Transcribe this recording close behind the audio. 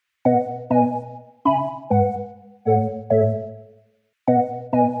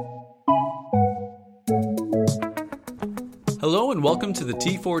Welcome to the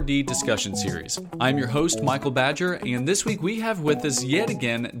T4D Discussion series. I'm your host, Michael Badger, and this week we have with us yet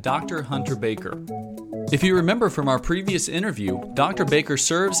again Dr. Hunter Baker. If you remember from our previous interview, Dr. Baker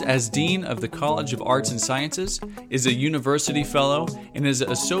serves as Dean of the College of Arts and Sciences, is a university fellow, and is an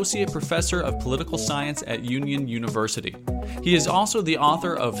associate professor of political science at Union University. He is also the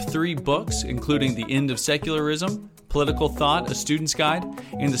author of 3 books, including The End of Secularism, Political Thought, A Student's Guide,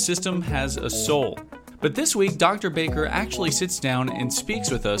 and The System Has a Soul. But this week, Dr. Baker actually sits down and speaks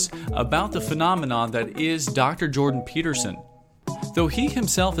with us about the phenomenon that is Dr. Jordan Peterson. Though he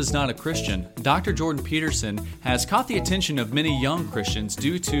himself is not a Christian, Dr. Jordan Peterson has caught the attention of many young Christians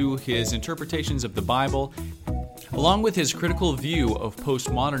due to his interpretations of the Bible, along with his critical view of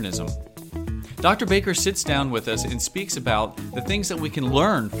postmodernism. Dr. Baker sits down with us and speaks about the things that we can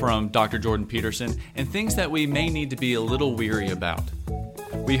learn from Dr. Jordan Peterson and things that we may need to be a little weary about.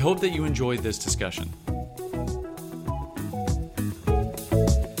 We hope that you enjoyed this discussion.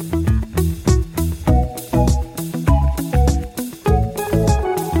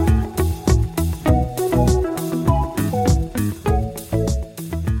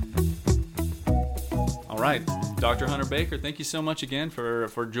 Dr. Hunter Baker, thank you so much again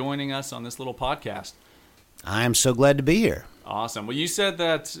for joining us on this little podcast. I am so glad to be here. Awesome. Well, you said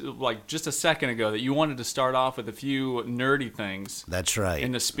that like just a second ago that you wanted to start off with a few nerdy things. That's right.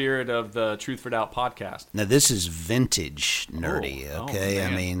 In the spirit of the Truth for Doubt podcast. Now, this is vintage nerdy, okay?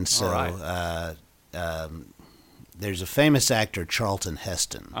 I mean, so there's a famous actor, Charlton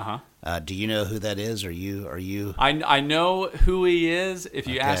Heston. Uh-huh. Do you know who that is? Are you? I know who he is. If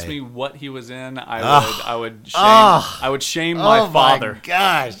you asked me what he was in, I would shame my father. Oh my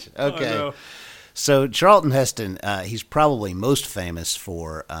gosh! Okay, so Charlton Heston, he's probably most famous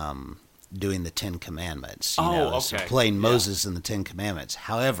for doing the Ten Commandments. So playing Moses in the Ten Commandments.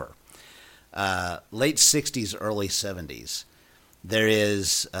 However, late '60s, early '70s. There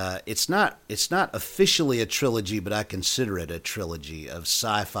is, it's not officially a trilogy, but I consider it a trilogy of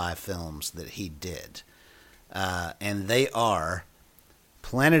sci-fi films that he did. And they are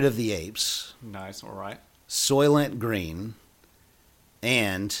Planet of the Apes. Nice, all right. Soylent Green,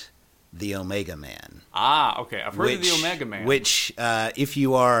 and The Omega Man. Ah, okay. I've heard of The Omega Man. Which, if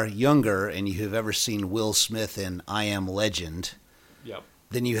you are younger and you have ever seen Will Smith in I Am Legend, yep,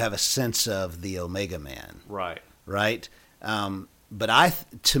 then you have a sense of The Omega Man. Right. Right? But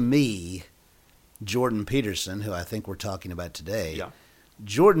to me, Jordan Peterson, who I think we're talking about today,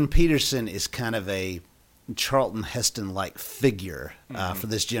 Jordan Peterson is kind of a Charlton Heston-like figure for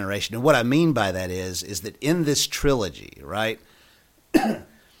this generation. And what I mean by that is that in this trilogy, right,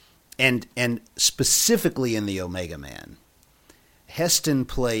 and specifically in The Omega Man, Heston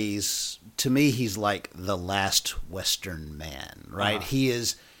plays, to me, he's like the last Western man, right?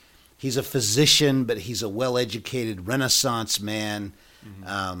 Uh-huh. He's a physician, but he's a well-educated Renaissance man.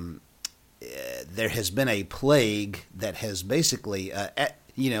 Mm-hmm. There has been a plague that has basically,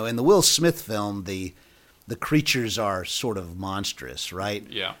 in the Will Smith film, the creatures are sort of monstrous, right?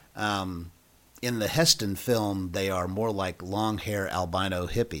 Yeah. In the Heston film, they are more like long-hair albino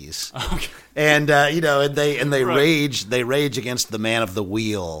hippies, okay. And they right. rage. They rage against the man of the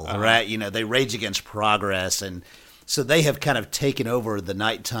wheel, right? They rage against progress and. So they have kind of taken over the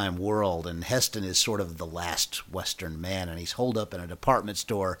nighttime world, and Heston is sort of the last Western man, and he's holed up in a department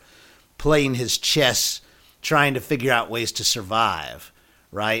store playing his chess, trying to figure out ways to survive,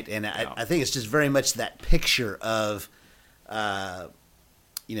 right? And I think it's just very much that picture of,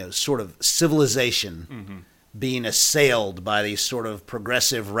 sort of civilization being assailed by these sort of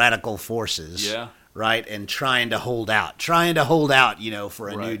progressive radical forces, right? And trying to hold out, for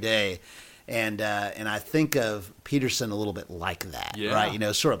a new day. And I think of Peterson a little bit like that,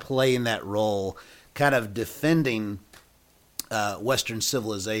 right? Sort of playing that role, kind of defending Western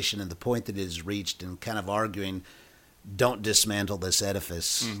civilization and the point that it has reached, and kind of arguing, don't dismantle this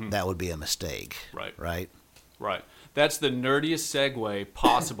edifice. Mm-hmm. That would be a mistake. Right. That's the nerdiest segue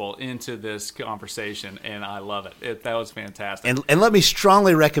possible into this conversation, and I love it. That was fantastic. And let me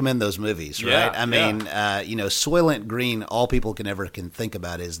strongly recommend those movies, right? I mean, Soylent Green, all people can think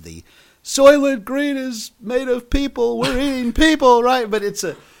about is the Soylent Green is made of people. We're eating people, right? But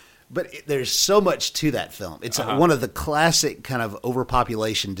there's so much to that film. It's one of the classic kind of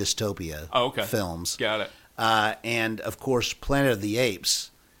overpopulation dystopia films. Got it. And of course, Planet of the Apes.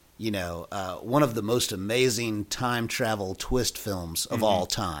 One of the most amazing time travel twist films of all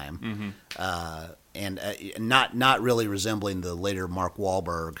time. And not really resembling the later Mark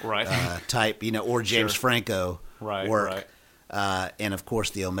Wahlberg type, or James Franco work. and of course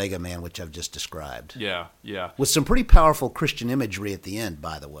the Omega Man, which I've just described. Yeah, yeah. With some pretty powerful Christian imagery at the end,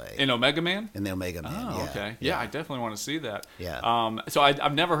 by the way. In Omega Man? In the Omega Man, oh, yeah. Okay. Yeah, I definitely want to see that. Yeah. So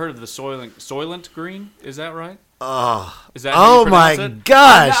I've never heard of the Soylent Green. Is that right? Is that how you pronounce my it?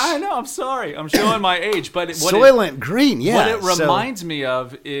 gosh! I know. I'm sorry. I'm showing my age, but Soylent Green. Yeah. What it reminds me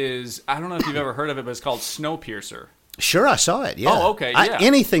of is, I don't know if you've ever heard of it, but it's called Snowpiercer. Sure, I saw it. Yeah. Oh, okay. Yeah.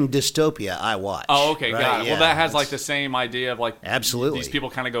 Anything dystopia, I watch. Oh, okay. Right? Got it. Yeah, well, that has like the same idea of like absolutely these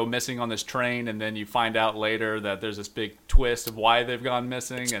people kind of go missing on this train, and then you find out later that there's this big twist of why they've gone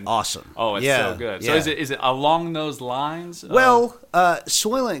missing. And awesome. Oh, it's so good. So is it along those lines? Well,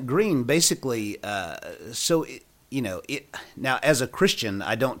 Soylent Green basically. Now as a Christian,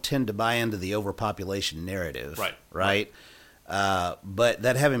 I don't tend to buy into the overpopulation narrative. Right. But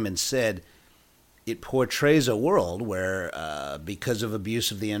that having been said, it portrays a world where, because of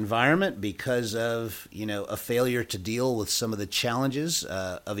abuse of the environment, because of a failure to deal with some of the challenges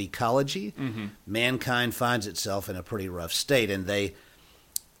of ecology, mankind finds itself in a pretty rough state, and they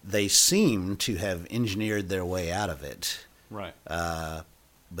seem to have engineered their way out of it. Right.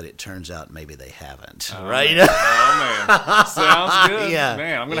 But it turns out maybe they haven't. Oh, right? Man. Oh man, sounds good. Yeah.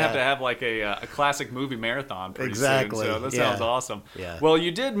 Man, I'm gonna have like a classic movie marathon pretty exactly. soon. So that sounds awesome. Yeah. Well, you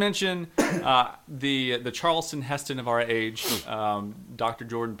did mention the Charleston Heston of our age, Dr.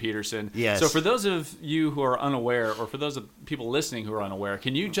 Jordan Peterson. Yes. So for those of you who are unaware, or for those of people listening who are unaware,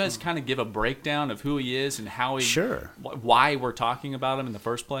 can you just kind of give a breakdown of who he is and how he, why we're talking about him in the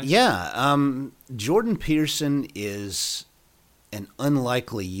first place? Yeah. Jordan Peterson is an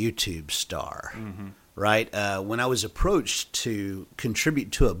unlikely YouTube star, right? When I was approached to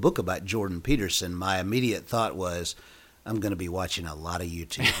contribute to a book about Jordan Peterson, my immediate thought was, I'm going to be watching a lot of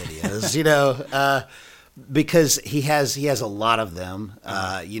YouTube videos, because he has a lot of them,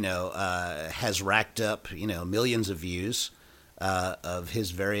 has racked up, millions of views of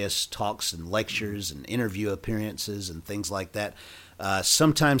his various talks and lectures and interview appearances and things like that.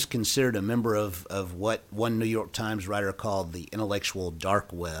 Sometimes considered a member of what one New York Times writer called the intellectual dark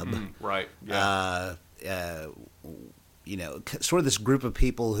web. Right. Yeah. Sort of this group of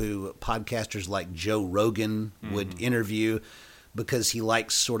people who podcasters like Joe Rogan would interview because he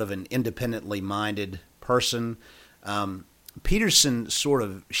likes sort of an independently minded person. Peterson sort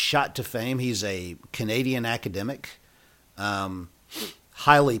of shot to fame. He's a Canadian academic,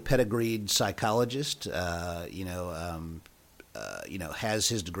 highly pedigreed psychologist, has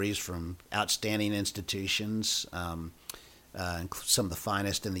his degrees from outstanding institutions, some of the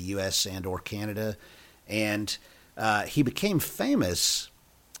finest in the U.S. and or Canada. And he became famous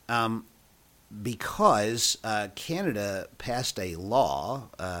because Canada passed a law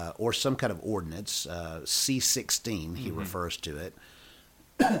or some kind of ordinance, C-16, he refers to it,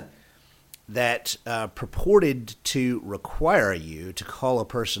 that purported to require you to call a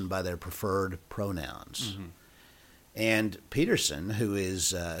person by their preferred pronouns. And Peterson, who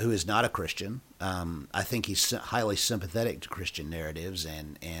is not a Christian, I think he's highly sympathetic to Christian narratives,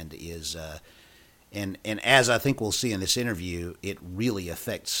 and is and as I think we'll see in this interview, it really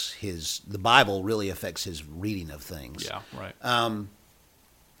affects the Bible really affects his reading of things. Yeah, right.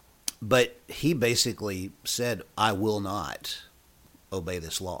 But he basically said, "I will not obey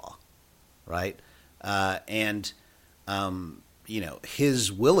this law," right?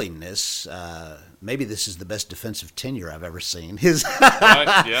 His willingness, maybe this is the best defensive tenure I've ever seen, his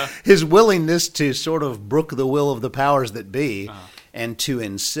willingness to sort of brook the will of the powers that be and to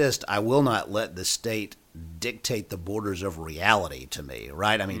insist, I will not let the state dictate the borders of reality to me,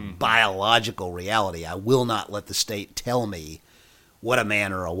 right? I mean, biological reality. I will not let the state tell me what a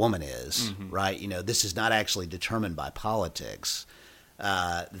man or a woman is, right? This is not actually determined by politics.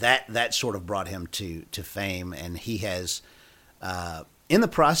 That sort of brought him to fame, and he has... in the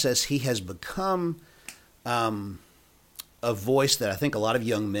process, he has become a voice that I think a lot of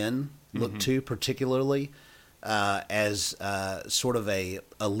young men look to, particularly as sort of a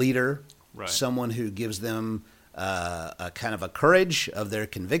leader, someone who gives them a kind of a courage of their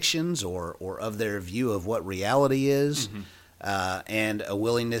convictions or of their view of what reality is, and a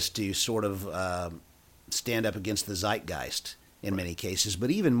willingness to sort of stand up against the zeitgeist in many cases. But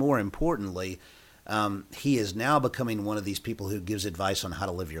even more importantly, he is now becoming one of these people who gives advice on how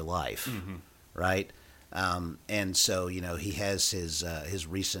to live your life, right? And so, he has his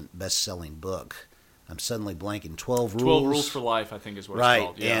recent best-selling book. I'm suddenly blanking. 12 Rules. 12 Rules for Life, I think, is what it's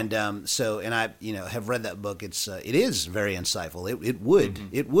called. Yeah. And and I have read that book. It is very insightful.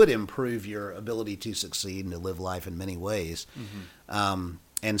 It would improve your ability to succeed and to live life in many ways. And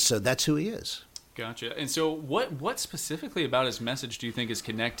so that's who he is. Gotcha. And so what specifically about his message do you think is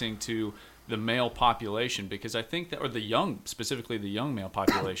connecting to the male population, because I think that, or specifically the young male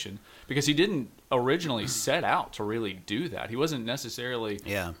population, because he didn't originally set out to really do that. He wasn't necessarily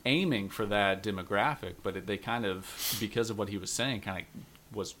aiming for that demographic, but they kind of, because of what he was saying, kind of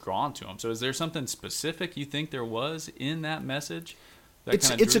was drawn to him. So is there something specific you think there was in that message?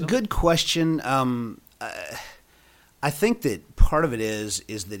 It's a good question. I think that part of it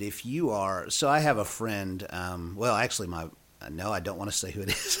is that if you are, so I have a friend, no, I don't want to say who it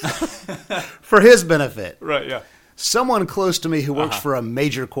is, for his benefit. Right, yeah. Someone close to me who works for a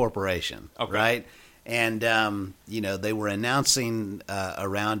major corporation, right? And, they were announcing a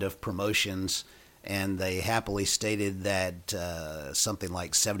round of promotions, and they happily stated that something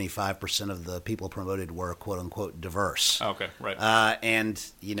like 75% of the people promoted were quote-unquote diverse. Okay, right. And,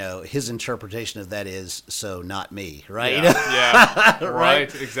 his interpretation of that is, so not me, right? Yeah,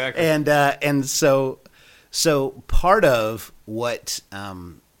 right, exactly. And so part of what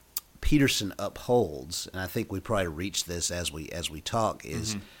Peterson upholds, and I think we probably reach this as we talk,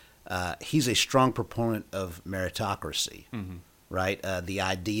 is he's a strong proponent of meritocracy. Mm-hmm. Right, the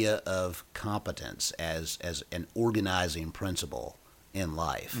idea of competence as an organizing principle in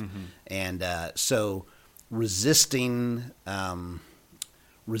life, and so resisting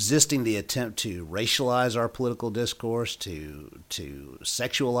the attempt to racialize our political discourse, to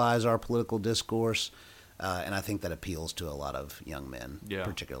sexualize our political discourse, and I think that appeals to a lot of young men,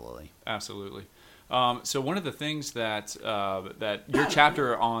 particularly. Absolutely. So one of the things that your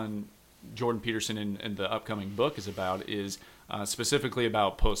chapter on Jordan Peterson in the upcoming book is about is specifically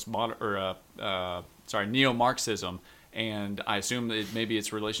about neo-Marxism, and I assume that maybe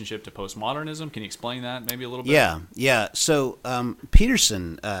its relationship to postmodernism. Can you explain that maybe a little bit? Yeah. So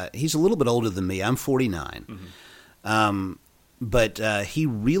Peterson, he's a little bit older than me. I'm 49. Mm-hmm. But he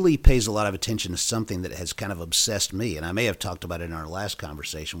really pays a lot of attention to something that has kind of obsessed me, and I may have talked about it in our last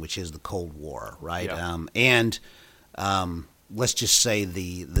conversation, which is the Cold War, right? Yeah. Let's just say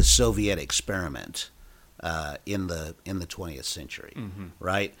the Soviet experiment in the 20th century,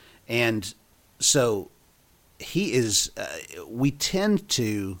 right? And so he is. We tend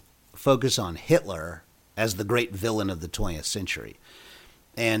to focus on Hitler as the great villain of the 20th century,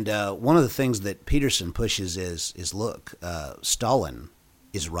 and one of the things that Peterson pushes is look, Stalin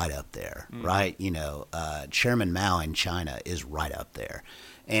is right up there, right? Chairman Mao in China is right up there.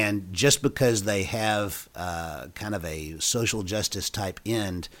 And just because they have kind of a social justice type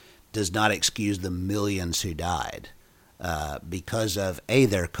end does not excuse the millions who died because of A,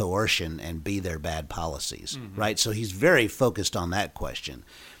 their coercion, and B, their bad policies, right? So he's very focused on that question.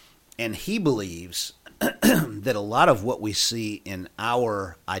 And he believes that a lot of what we see in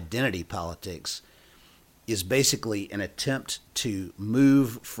our identity politics is basically an attempt to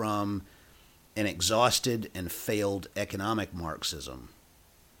move from an exhausted and failed economic Marxism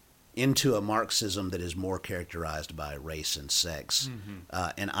into a Marxism that is more characterized by race and sex,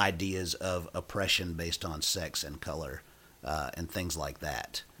 and ideas of oppression based on sex and color, and things like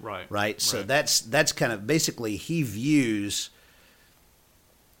that. Right. So that's kind of basically, he views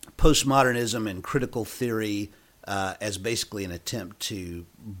postmodernism and critical theory as basically an attempt to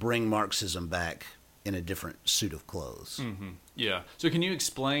bring Marxism back in a different suit of clothes. Yeah. So can you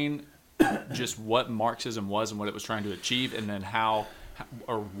explain just what Marxism was and what it was trying to achieve, and then how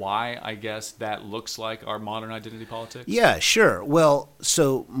or why, I guess, that looks like our modern identity politics? Yeah, sure. Well,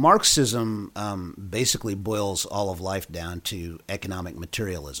 so Marxism basically boils all of life down to economic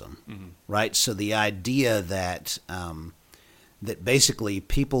materialism, right? So the idea that that basically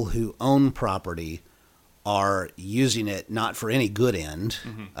people who own property are using it not for any good end,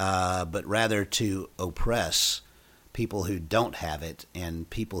 but rather to oppress people who don't have it and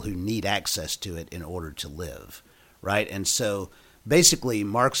people who need access to it in order to live, right? And so basically,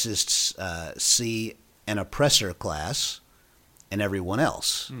 Marxists see an oppressor class and everyone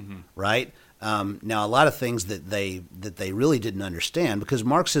else, right? Now, a lot of things that they really didn't understand, because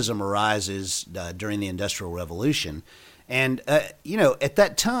Marxism arises during the Industrial Revolution, and at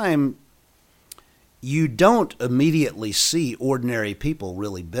that time, you don't immediately see ordinary people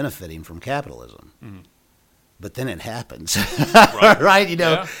really benefiting from capitalism. But then it happens, right?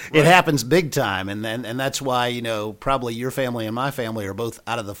 It happens big time, and that's why probably your family and my family are both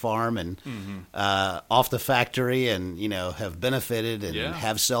out of the farm and off the factory, and have benefited and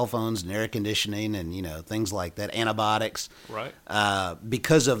have cell phones and air conditioning and things like that, antibiotics, right?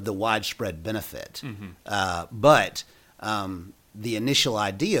 Because of the widespread benefit. But the initial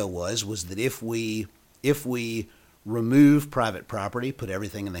idea was that if we remove private property, put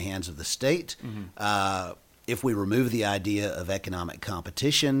everything in the hands of the state. If we remove the idea of economic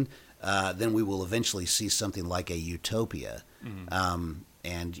competition, then we will eventually see something like a utopia.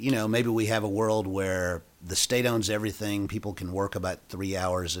 And, you know, maybe we have a world where the state owns everything. People can work about 3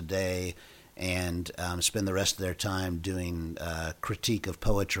 hours a day and spend the rest of their time doing critique of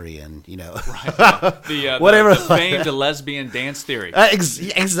poetry and, you know, whatever. The famed lesbian dance theory.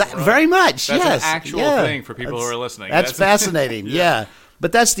 Exactly. Right. Very much. That's yes. an actual thing for people who are listening. That's fascinating. Yeah.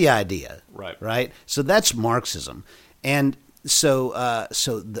 But that's the idea. Right. Right. So that's Marxism. And so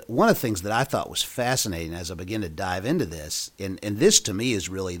one of the things that I thought was fascinating as I began to dive into this, and this to me is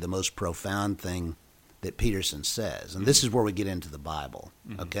really the most profound thing that Peterson says, and this is where we get into the Bible,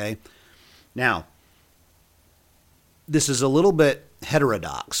 okay? Now, this is a little bit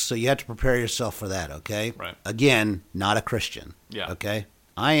heterodox, so you have to prepare yourself for that, okay? Right. Again, not a Christian, yeah. Okay?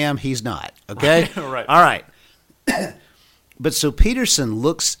 I am, he's not, okay? Right. All right. But so Peterson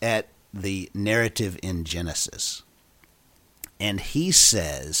looks at the narrative in Genesis, and he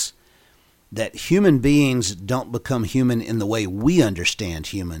says that human beings don't become human in the way we understand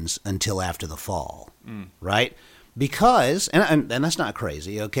humans until after the fall, right? Because, and that's not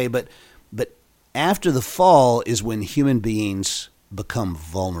crazy, okay, but after the fall is when human beings become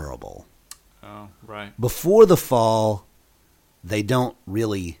vulnerable. Oh, right. Before the fall, they don't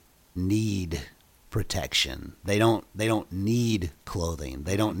really need protection. They don't need clothing.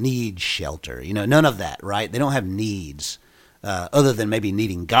 They don't need shelter. You know, none of that, right? They don't have needs. Other than maybe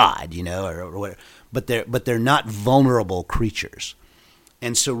needing God, you know, or whatever. But they're not vulnerable creatures.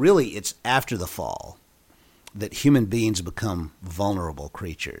 And so really it's after the fall that human beings become vulnerable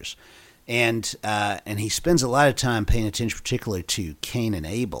creatures. And he spends a lot of time paying attention particularly to Cain and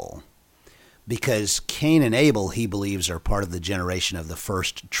Abel, because Cain and Abel, he believes, are part of the generation of the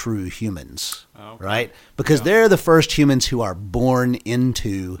first true humans, right? Because they're the first humans who are born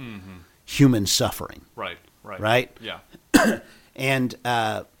into human suffering. Right? Yeah. And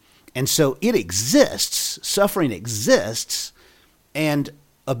so it exists, suffering exists, and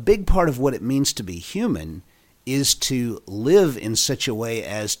a big part of what it means to be human is to live in such a way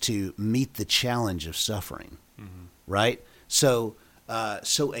as to meet the challenge of suffering, right? So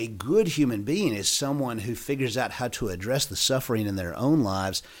a good human being is someone who figures out how to address the suffering in their own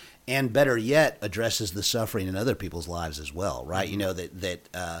lives, and better yet, addresses the suffering in other people's lives as well, right? You know,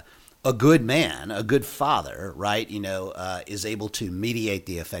 that a good man, a good father, right, you know, is able to mediate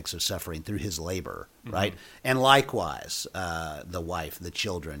the effects of suffering through his labor, right? And likewise, the wife, the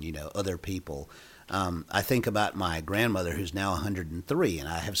children, you know, other people. I think about my grandmother, who's now 103, and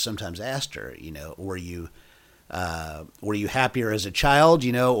I have sometimes asked her, you know, were you happier as a child,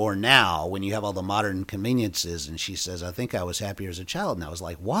 you know, or now when you have all the modern conveniences? And she says, I think I was happier as a child. And I was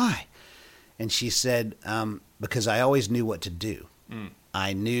like, why? And she said, because I always knew what to do.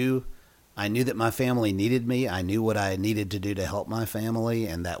 I knew that my family needed me. I knew what I needed to do to help my family,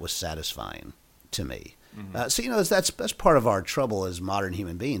 and that was satisfying to me. So, you know, that's part of our trouble as modern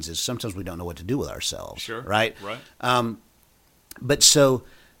human beings, is sometimes we don't know what to do with ourselves. Sure. Right? But so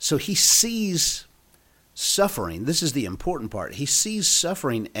he sees suffering. This is the important part. He sees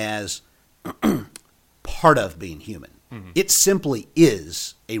suffering as part of being human. It simply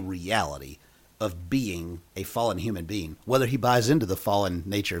is a reality of being a fallen human being, whether he buys into the fallen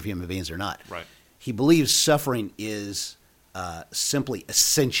nature of human beings or not. Right. He believes suffering is simply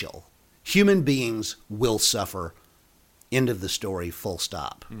essential. Human beings will suffer. End of the story, full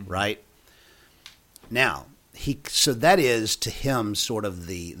stop, right? Now, so that is to him sort of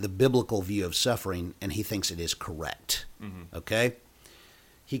the biblical view of suffering, and he thinks it is correct, okay?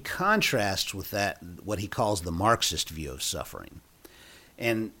 He contrasts with that what he calls the Marxist view of suffering.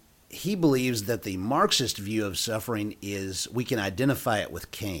 And he believes that the Marxist view of suffering is, we can identify it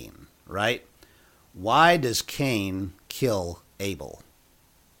with Cain, right? Why does Cain kill Abel?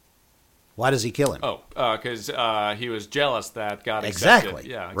 Why does he kill him? Oh, because he was jealous that God accepted,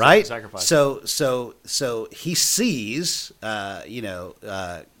 accepted right? Sacrifice. So he sees,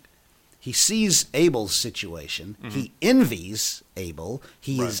 he sees Abel's situation. He envies Abel.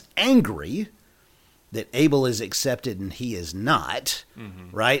 He is angry that Abel is accepted and he is not,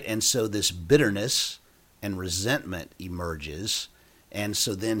 right? And so this bitterness and resentment emerges, and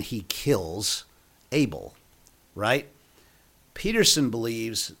so then he kills Abel, right? Peterson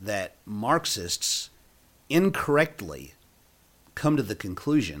believes that Marxists incorrectly come to the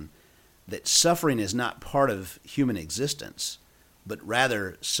conclusion that suffering is not part of human existence, but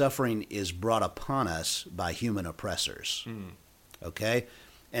rather suffering is brought upon us by human oppressors, okay?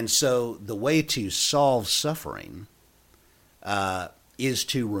 And so the way to solve suffering is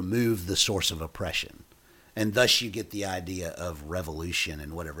to remove the source of oppression. And thus you get the idea of revolution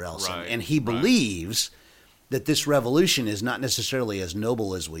and whatever else. Right, and he believes that this revolution is not necessarily as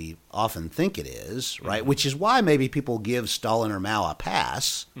noble as we often think it is, right? Which is why maybe people give Stalin or Mao a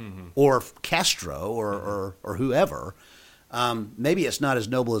pass, or Castro or whoever. Maybe it's not as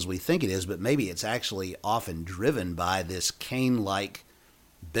noble as we think it is, but maybe it's actually often driven by this Cain-like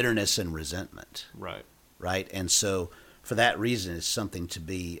bitterness and resentment. Right. Right? And so for that reason, it's something to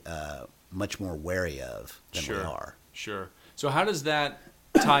be much more wary of than we are. Sure. So how does that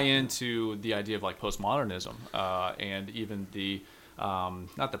tie into the idea of like postmodernism and even the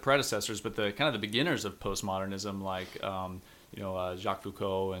not the predecessors, but the kind of the beginners of postmodernism, like Jacques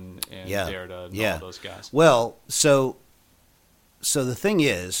Foucault and Derrida and all those guys? Well, so the thing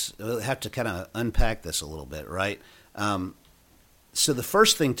is, we'll have to kind of unpack this a little bit, right? So the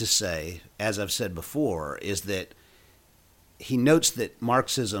first thing to say, as I've said before, is that he notes that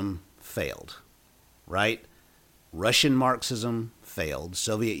Marxism failed, right? Russian Marxism failed.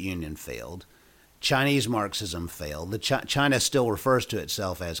 Soviet Union failed. Chinese Marxism failed. China still refers to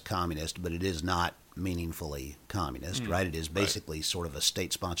itself as communist, but it is not meaningfully communist, right? It is basically sort of a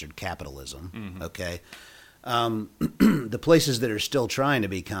state-sponsored capitalism, okay? The places that are still trying to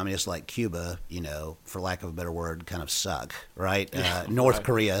be communist, like Cuba, for lack of a better word, kind of suck, right? North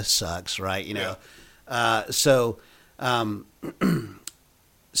Korea sucks, right? So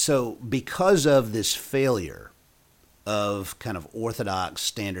because of this failure of kind of orthodox,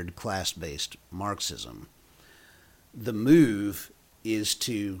 standard class-based Marxism, the move is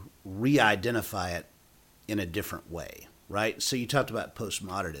to re-identify it in a different way, right? So you talked about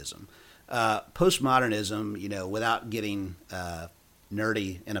postmodernism. Postmodernism, without getting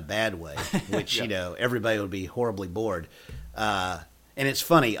nerdy in a bad way, which everybody would be horribly bored. And it's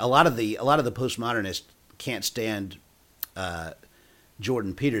funny, a lot of the postmodernists can't stand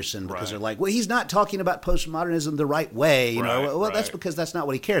Jordan Peterson because they're like, well, he's not talking about postmodernism the right way, that's because that's not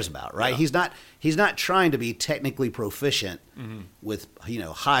what he cares about, right? Yeah. He's not trying to be technically proficient with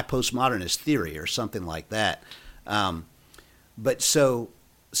high postmodernist theory or something like that. But so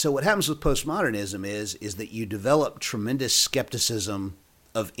what happens with postmodernism is that you develop tremendous skepticism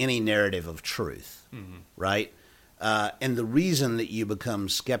of any narrative of truth, right? And the reason that you become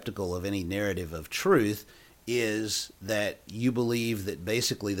skeptical of any narrative of truth is that you believe that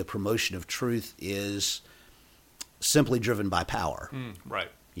basically the promotion of truth is simply driven by power, right?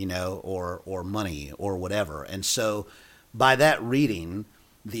 Or money or whatever. And so by that reading,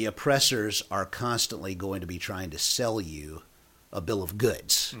 the oppressors are constantly going to be trying to sell you a bill of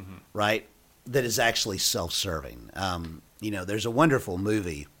goods, right? That is actually self-serving. There's a wonderful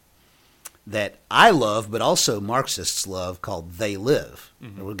movie that I love, but also Marxists love, called They Live.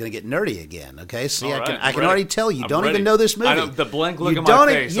 And we're going to get nerdy again, okay? See, I can already tell you don't even know this movie. I know the blank look on my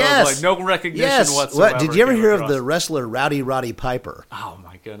face. Yes. No recognition whatsoever. Did you ever hear of the wrestler Roddy Piper? Oh,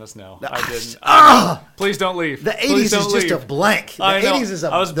 my goodness, no. I didn't. Please don't leave. The 80s is just a blank. The 80s is a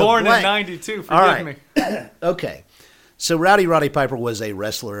blank. I was born in 92. Forgive me. Okay. So Roddy Piper was a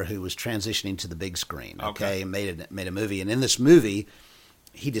wrestler who was transitioning to the big screen, okay? And made a movie. And in this movie,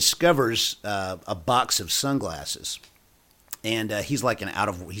 he discovers a box of sunglasses, and he's like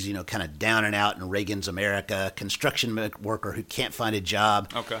he's kind of down and out in Reagan's America, construction worker who can't find a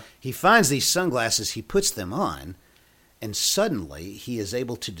job. Okay. He finds these sunglasses, he puts them on, and suddenly he is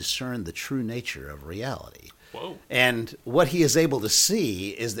able to discern the true nature of reality. Whoa. And what he is able to see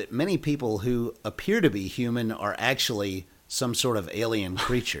is that many people who appear to be human are actually some sort of alien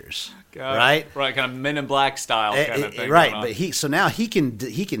creatures, right? Right, kind of Men in Black style kind of thing. Right, but now he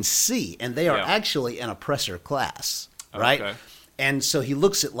can see, and they are actually an oppressor class, right? Okay. And so he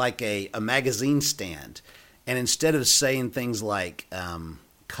looks at like a magazine stand, and instead of saying things like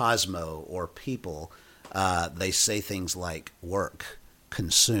Cosmo or people, they say things like work,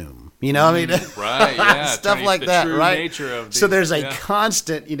 consume, right? Yeah, stuff like that, right? Nature of so there's a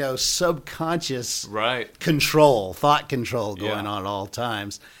constant, subconscious thought control going on at all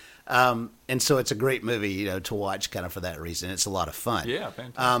times, and so it's a great movie, to watch kind of for that reason. It's a lot of fun. Yeah,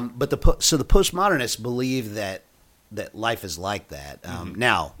 fantastic. But the postmodernists believe that life is like that.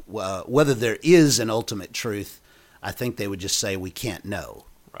 Now, whether there is an ultimate truth, I think they would just say we can't know.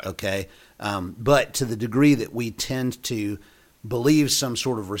 Right. Okay, but to the degree that we tend to believe some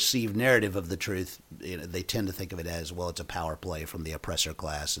sort of received narrative of the truth, they tend to think of it as, well, it's a power play from the oppressor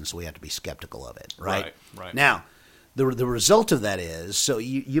class, and so we have to be skeptical of it, right? Right. Now, the result of that is, so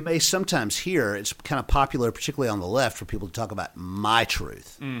you may sometimes hear, it's kind of popular, particularly on the left, for people to talk about my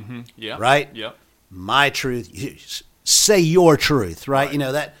truth. Mm-hmm. Yeah. Right? Yep. My truth. Say your truth, right?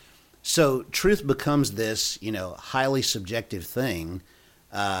 That. So truth becomes this, highly subjective thing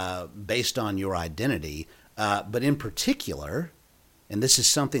based on your identity. But in particular, and this is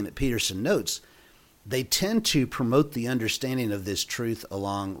something that Peterson notes, they tend to promote the understanding of this truth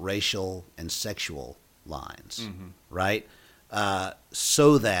along racial and sexual lines, right?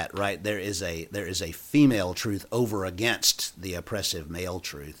 So that, right, there is a female truth over against the oppressive male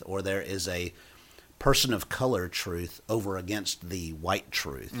truth, or there is a person of color truth over against the white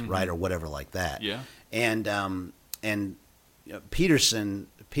truth, right, or whatever like that. Yeah. And Peterson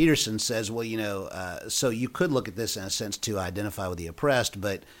says, well, so you could look at this in a sense to identify with the oppressed,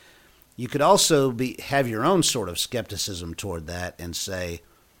 but you could also have your own sort of skepticism toward that and say,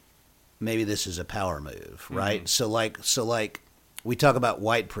 maybe this is a power move, right? So like we talk about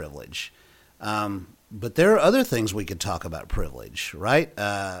white privilege, but there are other things we could talk about privilege, right?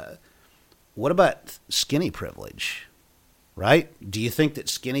 What about skinny privilege, right? Do you think that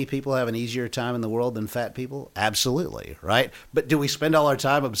skinny people have an easier time in the world than fat people? Absolutely, right? But do we spend all our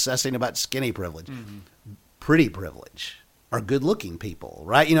time obsessing about skinny privilege? Pretty privilege are good-looking people,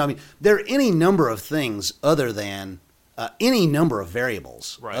 right? There are any number of things other than any number of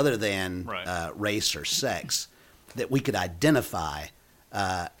variables other than race or sex that we could identify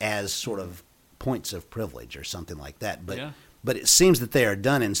as sort of points of privilege or something like that. But it seems that they are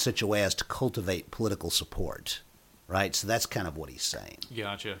done in such a way as to cultivate political support, right? So that's kind of what he's saying.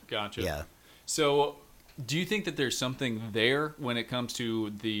 Gotcha. Yeah. So do you think that there's something there when it comes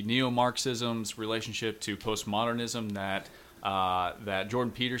to the neo-Marxism's relationship to postmodernism that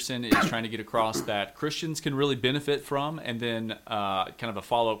Jordan Peterson is trying to get across that Christians can really benefit from? And then kind of a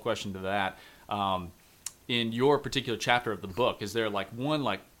follow-up question to that, in your particular chapter of the book, is there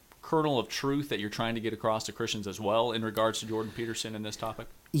one kernel of truth that you're trying to get across to Christians as well in regards to Jordan Peterson in this topic?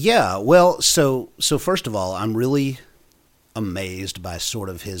 Yeah, well, so first of all, I'm really amazed by sort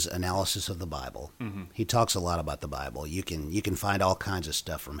of his analysis of the Bible. He talks a lot about the Bible. You can find all kinds of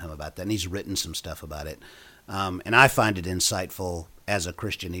stuff from him about that, and he's written some stuff about it. And I find it insightful as a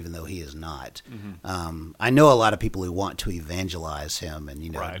Christian, even though he is not. I know a lot of people who want to evangelize him and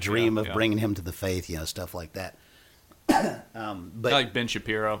dream of bringing him to the faith, stuff like that. But like Ben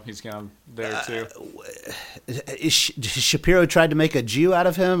Shapiro, he's kind of there too. Shapiro tried to make a Jew out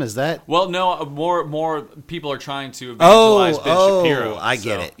of him? Is that? Well, no. More people are trying to evangelize Ben Shapiro. I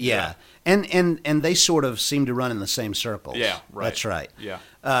get it. Yeah. And they sort of seem to run in the same circles. Yeah, right. That's right.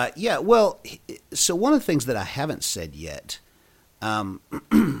 Yeah. Well, so one of the things that I haven't said yet, and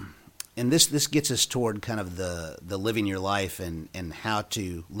this gets us toward kind of the living your life and how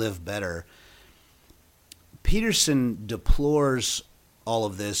to live better. Peterson deplores all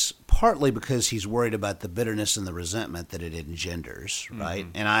of this partly because he's worried about the bitterness and the resentment that it engenders, right?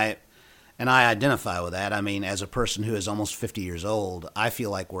 And I identify with that. I mean, as a person who is almost 50 years old, I feel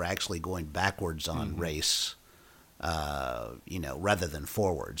like we're actually going backwards on race, rather than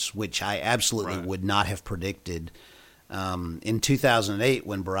forwards, which I absolutely would not have predicted. In 2008,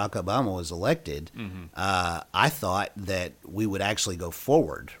 when Barack Obama was elected, I thought that we would actually go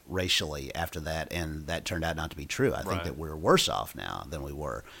forward racially after that, and that turned out not to be true. I think that we're worse off now than we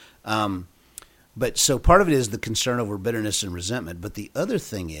were. But so part of it is the concern over bitterness and resentment. But the other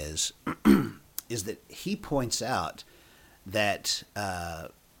thing is that he points out that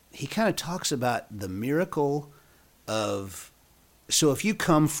he kind of talks about the miracle of. So if you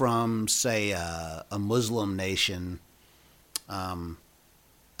come from, say, a Muslim nation,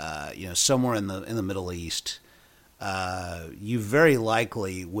 somewhere in the Middle East, you very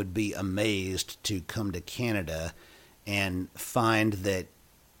likely would be amazed to come to Canada and find that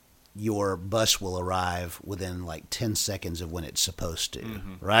your bus will arrive within 10 seconds of when it's supposed to,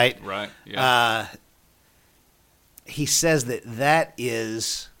 right? Right, yeah. He says that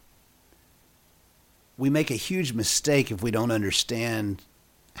is, we make a huge mistake if we don't understand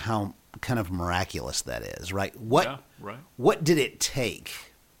how kind of miraculous that is, right? What did it take?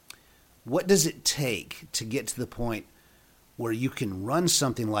 What does it take to get to the point where you can run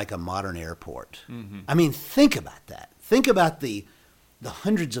something like a modern airport? I mean, think about that. Think about the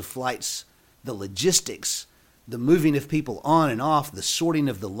hundreds of flights, the logistics, the moving of people on and off, the sorting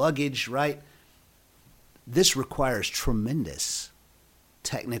of the luggage, right? This requires tremendous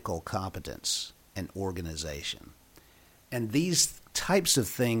technical competence and organization. And these types of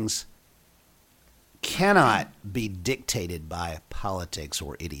things cannot be dictated by politics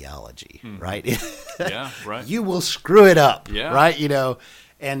or ideology, right? Yeah, right. You will screw it up, yeah. Right?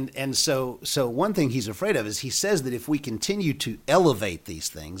 And so one thing he's afraid of is he says that if we continue to elevate these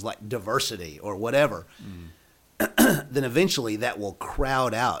things like diversity or whatever, then eventually that will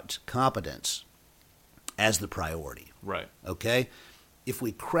crowd out competence as the priority. Right. Okay? If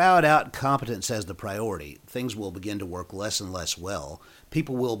we crowd out competence as the priority, things will begin to work less and less well.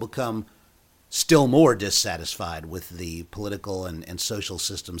 People will become still more dissatisfied with the political and social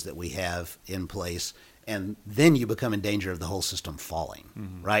systems that we have in place. And then you become in danger of the whole system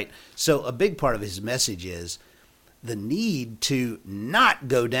falling, right? So a big part of his message is the need to not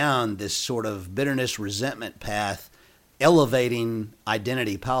go down this sort of bitterness, resentment path, elevating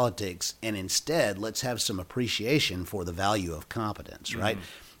identity politics, and instead let's have some appreciation for the value of competence, right?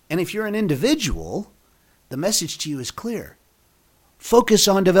 And if you're an individual, the message to you is clear. Focus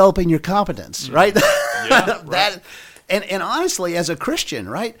on developing your competence, right? Yeah, right. And honestly, as a Christian,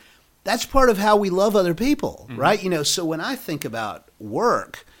 right, that's part of how we love other people, right? So when I think about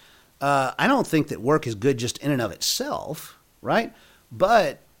work, I don't think that work is good just in and of itself, right?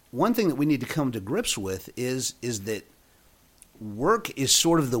 But one thing that we need to come to grips with is that work is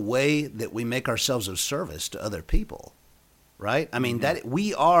sort of the way that we make ourselves of service to other people, right? I mean, that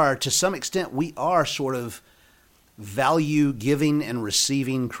we are, to some extent, we are sort of value giving and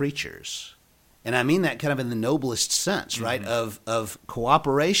receiving creatures. And I mean that kind of in the noblest sense, right? Of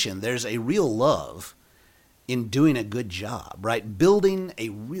cooperation. There's a real love in doing a good job, right? Building a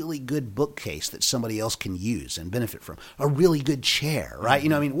really good bookcase that somebody else can use and benefit from. A really good chair, right?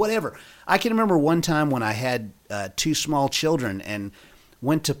 Whatever. I can remember one time when I had 2 small children and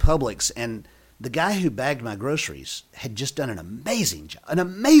went to Publix, and the guy who bagged my groceries had just done an amazing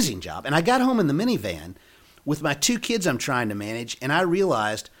job. And I got home in the minivan with my 2 kids I'm trying to manage, and I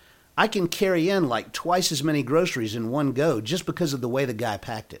realized I can carry in like twice as many groceries in one go just because of the way the guy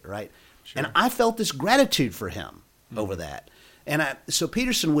packed it, right? Sure. And I felt this gratitude for him over that. And so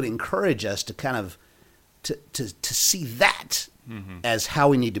Peterson would encourage us to kind of to see that as how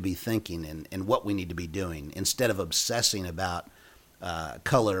we need to be thinking and what we need to be doing instead of obsessing about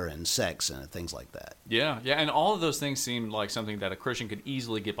color and sex and things like that. Yeah, and all of those things seem like something that a Christian could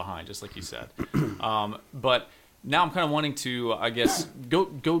easily get behind, just like you said. But now I'm kind of wanting to, I guess,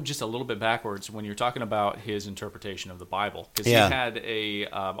 go just a little bit backwards when you're talking about his interpretation of the Bible, because he had a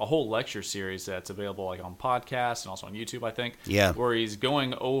whole lecture series that's available like on podcasts and also on YouTube, I think, where he's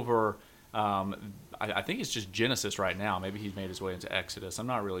going over. I think it's just Genesis right now. Maybe he's made his way into Exodus. I'm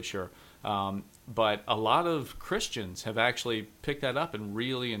not really sure. But a lot of Christians have actually picked that up and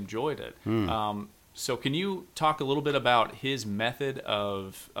really enjoyed it. So can you talk a little bit about his method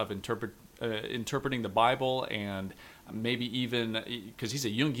of interpreting the Bible, and maybe even, because he's a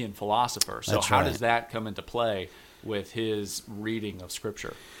Jungian philosopher, so how does that come into play with his reading of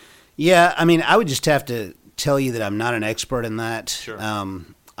Scripture? Yeah, I would just have to tell you that I'm not an expert in that. Sure.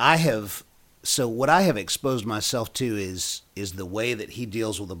 So what I have exposed myself to is the way that he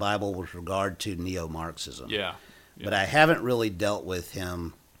deals with the Bible with regard to neo-Marxism. Yeah. But I haven't really dealt with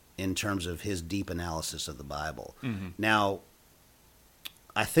him in terms of his deep analysis of the Bible. Now,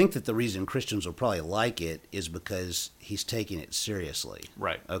 I think that the reason Christians will probably like it is because he's taking it seriously.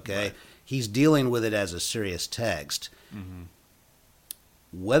 Right. Okay? Right. He's dealing with it as a serious text.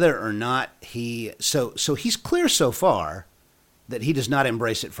 Whether or not so he's clear so far that he does not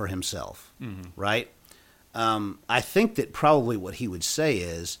embrace it for himself, right? I think that probably what he would say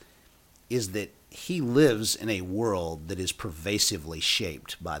is that he lives in a world that is pervasively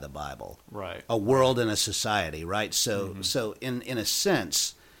shaped by the Bible. Right. A world and a society, right? So in a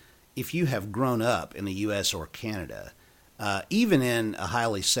sense, if you have grown up in the U.S. or Canada, even in a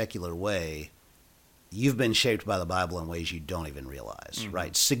highly secular way, you've been shaped by the Bible in ways you don't even realize,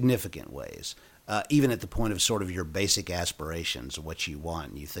 right? Significant ways. Even at the point of sort of your basic aspirations, what you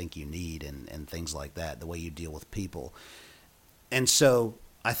want and you think you need and things like that, the way you deal with people. And so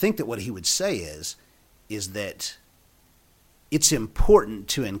I think that what he would say is that it's important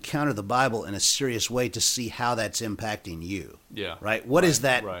to encounter the Bible in a serious way to see how that's impacting you. Yeah. Right? What is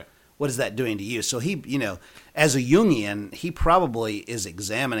that? Right. What is that doing to you? So he, as a Jungian, he probably is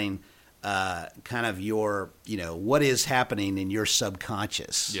examining kind of your, what is happening in your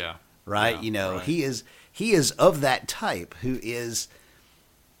subconscious. Yeah. Right? Right. He is of that type who is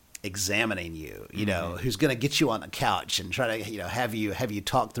examining you, who's going to get you on the couch and try to, have you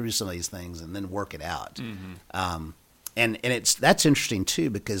talk through some of these things and then work it out. And that's interesting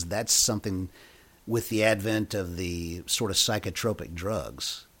too, because that's something with the advent of the sort of psychotropic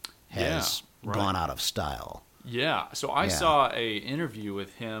drugs has gone out of style. Yeah. So I saw a interview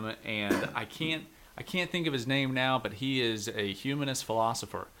with him, and I can't think of his name now, but he is a humanist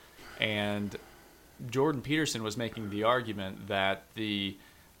philosopher. And Jordan Peterson was making the argument that the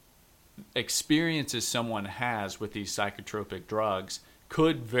experiences someone has with these psychotropic drugs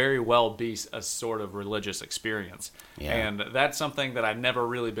could very well be a sort of religious experience. Yeah. And that's something that I've never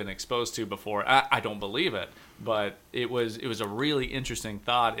really been exposed to before. I don't believe it, but it was a really interesting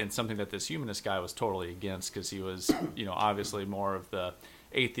thought, and something that this humanist guy was totally against, because he was, obviously more of the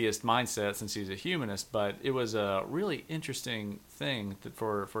atheist mindset since he's a humanist, but it was a really interesting thing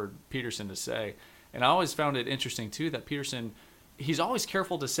for Peterson to say. And I always found it interesting, too, that Peterson, he's always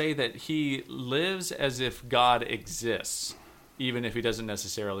careful to say that he lives as if God exists, even if he doesn't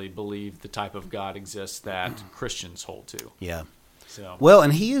necessarily believe the type of God exists that Christians hold to. Yeah. So. Well,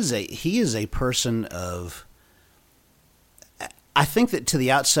 and he is a person of, I think that to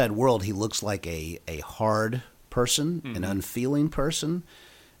the outside world, he looks like a hard person, an unfeeling person.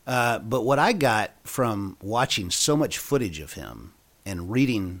 But what I got from watching so much footage of him and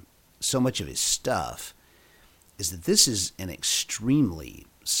reading so much of his stuff is that this is an extremely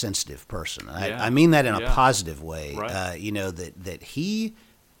sensitive person. I mean that in a positive way. Right. That he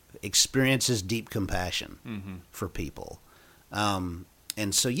experiences deep compassion for people. And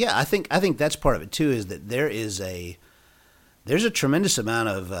so, I think that's part of it too, is that there's a tremendous amount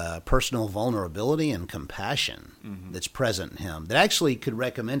of personal vulnerability and compassion that's present in him that actually could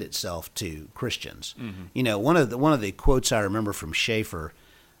recommend itself to Christians. One of the quotes I remember from Schaeffer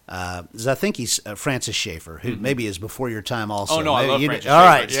is, I think he's Francis Schaeffer, who maybe is before your time also. Oh no, I love Francis Schaeffer. All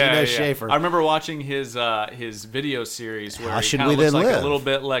right, so you know Schaeffer. I remember watching his video series where How he Should kind of We looks Then like Live? A little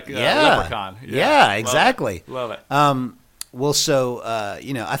bit like Leprechaun. Yeah, exactly. Love it. Well, so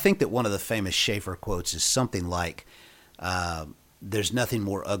I think that one of the famous Schaeffer quotes is something like, "There's nothing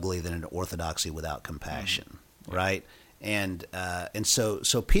more ugly than an orthodoxy without compassion," right? And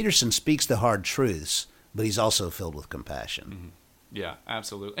so Peterson speaks the hard truths, but he's also filled with compassion. Yeah,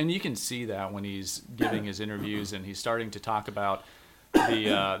 absolutely. And you can see that when he's giving his interviews and he's starting to talk about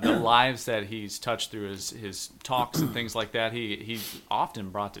the lives that he's touched through his talks and things like that. He's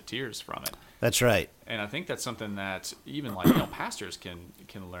often brought to tears from it. That's right. And I think that's something that even pastors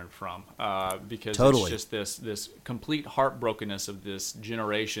can learn from, because Totally. It's just this complete heartbrokenness of this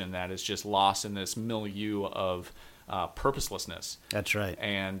generation that is just lost in this milieu of purposelessness. That's right.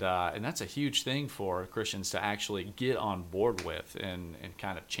 And that's a huge thing for Christians to actually get on board with and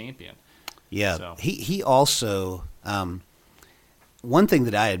kind of champion. Yeah. So. He also, one thing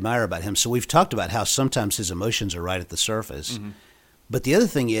that I admire about him, so we've talked about how sometimes his emotions are right at the surface, but the other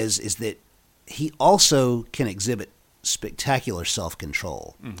thing is that he also can exhibit spectacular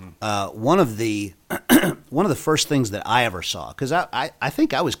self-control. One of the first things that I ever saw, because I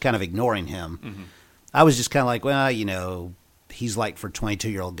think I was kind of ignoring him. I was just kind of like, well, he's like for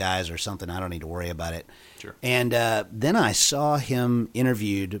 22-year-old guys or something. I don't need to worry about it. Sure. And then I saw him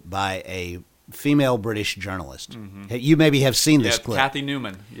interviewed by a female British journalist. You maybe have seen this clip. Kathy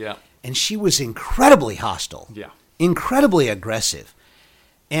Newman. Yeah. And she was incredibly hostile. Yeah. Incredibly aggressive.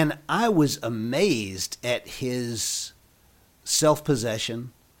 And I was amazed at his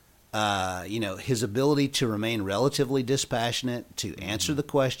self-possession, his ability to remain relatively dispassionate, to answer the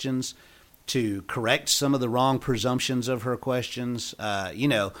questions, to correct some of the wrong presumptions of her questions,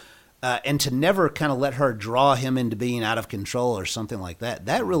 and to never kind of let her draw him into being out of control or something like that.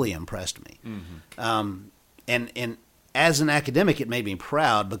 That really impressed me. And as an academic, it made me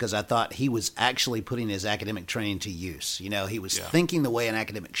proud because I thought he was actually putting his academic training to use. He was thinking the way an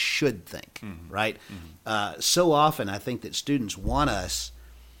academic should think, right? So often I think that students want us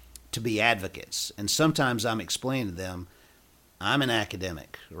to be advocates, and sometimes I'm explaining to them, I'm an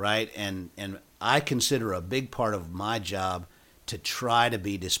academic, right? And I consider a big part of my job to try to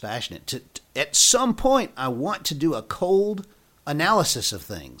be dispassionate. At some point, I want to do a cold analysis of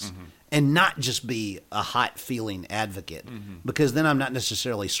things and not just be a hot feeling advocate, because then I'm not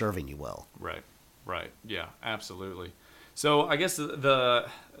necessarily serving you well. Right. Yeah, absolutely. So I guess the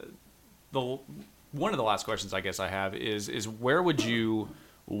one of the last questions I guess I have is where would you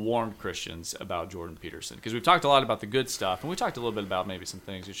warn Christians about Jordan Peterson? Because we've talked a lot about the good stuff, and we talked a little bit about maybe some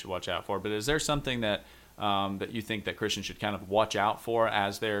things you should watch out for. But is there something that you think that Christians should kind of watch out for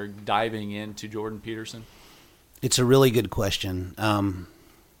as they're diving into Jordan Peterson? It's a really good question.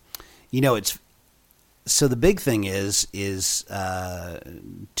 It's so the big thing is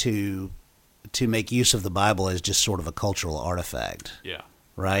to make use of the Bible as just sort of a cultural artifact. Yeah.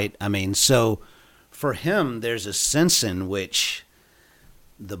 Right? I mean, so for him, there's a sense in which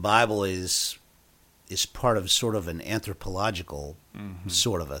the Bible is part of sort of an anthropological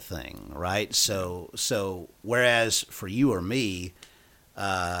sort of a thing, right? So whereas for you or me,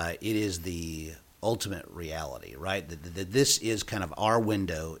 it is the ultimate reality, right? That this is kind of our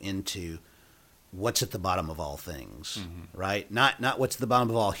window into what's at the bottom of all things, right? Not what's at the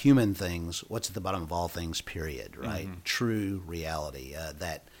bottom of all human things, what's at the bottom of all things, period, right? True reality.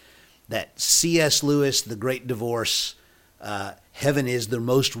 That C.S. Lewis, The Great Divorce, heaven is the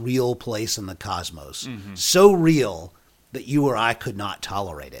most real place in the cosmos. So real that you or I could not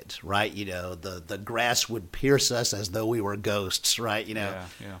tolerate it, right? You know, the grass would pierce us as though we were ghosts, right? You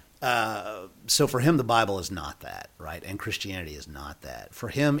know, so for him, the Bible is not that, right? And Christianity is not that. For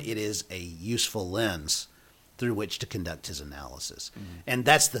him, it is a useful lens through which to conduct his analysis, and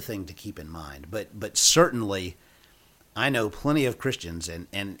that's the thing to keep in mind. But certainly, I know plenty of Christians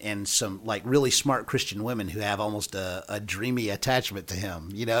and some like really smart Christian women who have almost a dreamy attachment to him.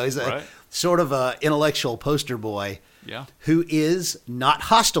 You know, he's a sort of a intellectual poster boy who is not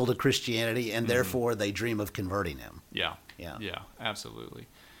hostile to Christianity, and therefore they dream of converting him. Yeah, absolutely.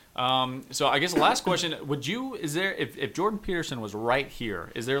 So I guess the last question, if Jordan Peterson was right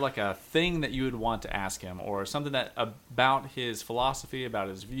here, is there like a thing that you would want to ask him, or something that about his philosophy, about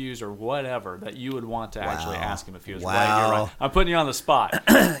his views, or whatever that you would want to actually ask him if he was right here? Right? I'm putting you on the spot.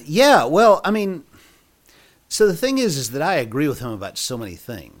 Yeah, well, I mean, so the thing is that I agree with him about so many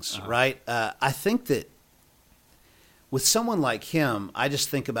things, right? I think that with someone like him, I just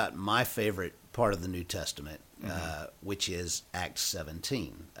think about my favorite part of the New Testament, which is Acts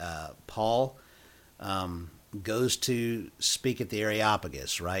 17. Paul goes to speak at the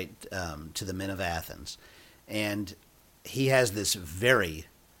Areopagus, right, to the men of Athens. And he has this very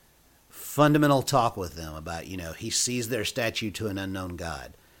fundamental talk with them about, you know, he sees their statue to an unknown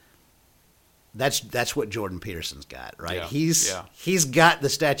God. That's what Jordan Peterson's got, right? He's got the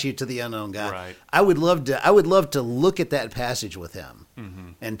statue to the unknown God. Right. I would love to look at that passage with him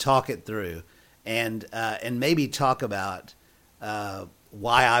and talk it through. And maybe talk about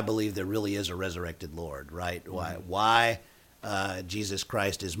why I believe there really is a resurrected Lord, right? Why Jesus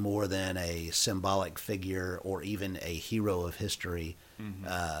Christ is more than a symbolic figure or even a hero of history,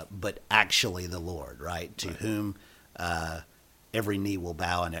 but actually the Lord, right? To whom every knee will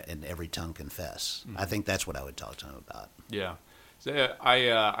bow and every tongue confess. I think that's what I would talk to him about. Yeah. So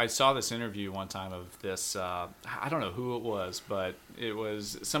I saw this interview one time of this, I don't know who it was, but it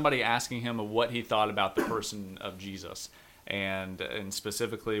was somebody asking him what he thought about the person of Jesus, and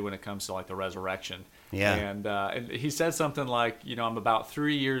specifically when it comes to like the resurrection. Yeah. And he said something like, you know, I'm about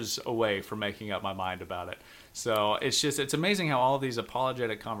 3 years away from making up my mind about it. So it's amazing how all of these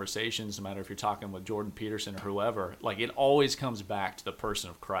apologetic conversations, no matter if you're talking with Jordan Peterson or whoever, like it always comes back to the person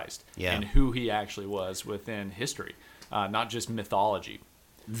of Christ and who he actually was within history. Not just mythology.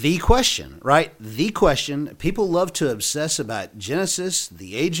 The question, right? The question. People love to obsess about Genesis,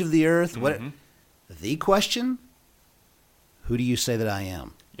 the age of the earth. What? The question, who do you say that I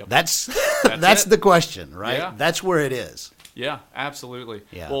am? Yep. That's the question, right? Yeah. That's where it is. Yeah, absolutely.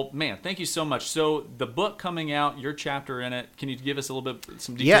 Yeah. Well, man, thank you so much. So the book coming out, your chapter in it, can you give us a little bit,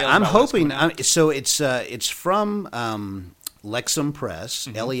 some details? Yeah, I'm hoping. So it's from Lexham Press,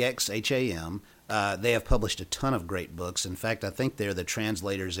 Lexham. They have published a ton of great books. In fact, I think they're the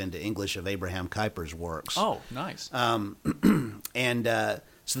translators into English of Abraham Kuyper's works. Oh, nice.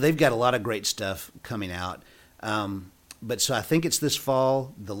 So they've got a lot of great stuff coming out. But so I think it's this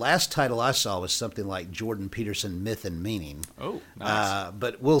fall. The last title I saw was something like Jordan Peterson, Myth and Meaning. Oh, nice.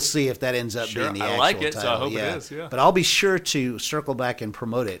 But we'll see if that ends up being the actual title. I like it, so I hope it is, yeah. But I'll be sure to circle back and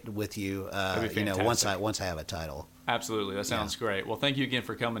promote it with you, once I have a title. Absolutely. That sounds great. Well, thank you again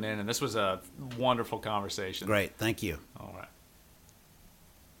for coming in, and this was a wonderful conversation. Great. Thank you. All right.